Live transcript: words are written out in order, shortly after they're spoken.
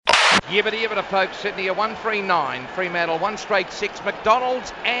Yibbity folks, Sydney a 139, Fremantle 1 straight 6,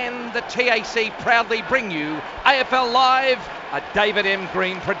 McDonald's and the TAC proudly bring you AFL Live, a David M.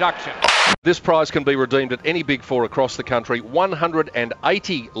 Green production. This prize can be redeemed at any Big Four across the country,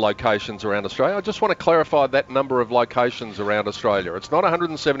 180 locations around Australia. I just want to clarify that number of locations around Australia. It's not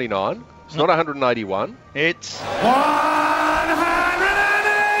 179, it's not 181. It's 180!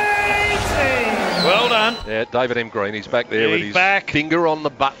 Well done. Yeah, David M. Green, he's back there with his finger on the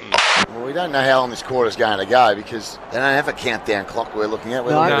button. Well, we don't know how long this quarter's going to go because they don't have a countdown clock we're looking at.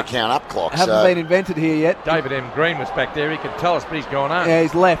 We're looking at a count-up clock. Haven't been invented here yet. David M. Green was back there. He could tell us, but he's gone home. Yeah,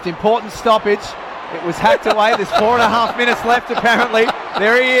 he's left. Important stoppage. It was hacked away. There's 4.5 minutes left, apparently.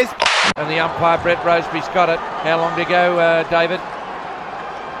 There he is. And the umpire, Brett Roseby's got it. How long to go, David?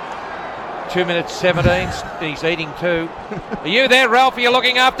 2 minutes 17. He's eating too. Are you there, Ralph? Are you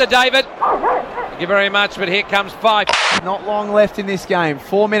looking after David? Thank you very much, but here comes Fife. Not long left in this game.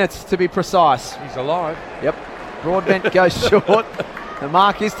 4 minutes to be precise. He's alive. Yep. Broadbent goes short. The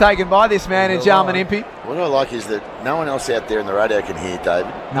mark is taken by this man in Jarman Impey. What I like is that no one else out there in the radio can hear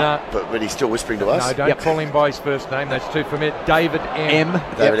David. No. But he's still whispering to us. No, don't call him by his first name. That's too familiar. David M.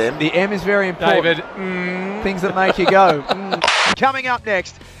 David M. The M is very important. David. Things that make you go. Coming up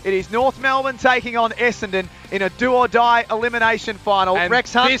next, it is North Melbourne taking on Essendon in a do-or-die elimination final. And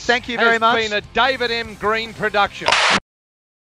Rex Hunt, thank you very much. This has been a David M. Green production.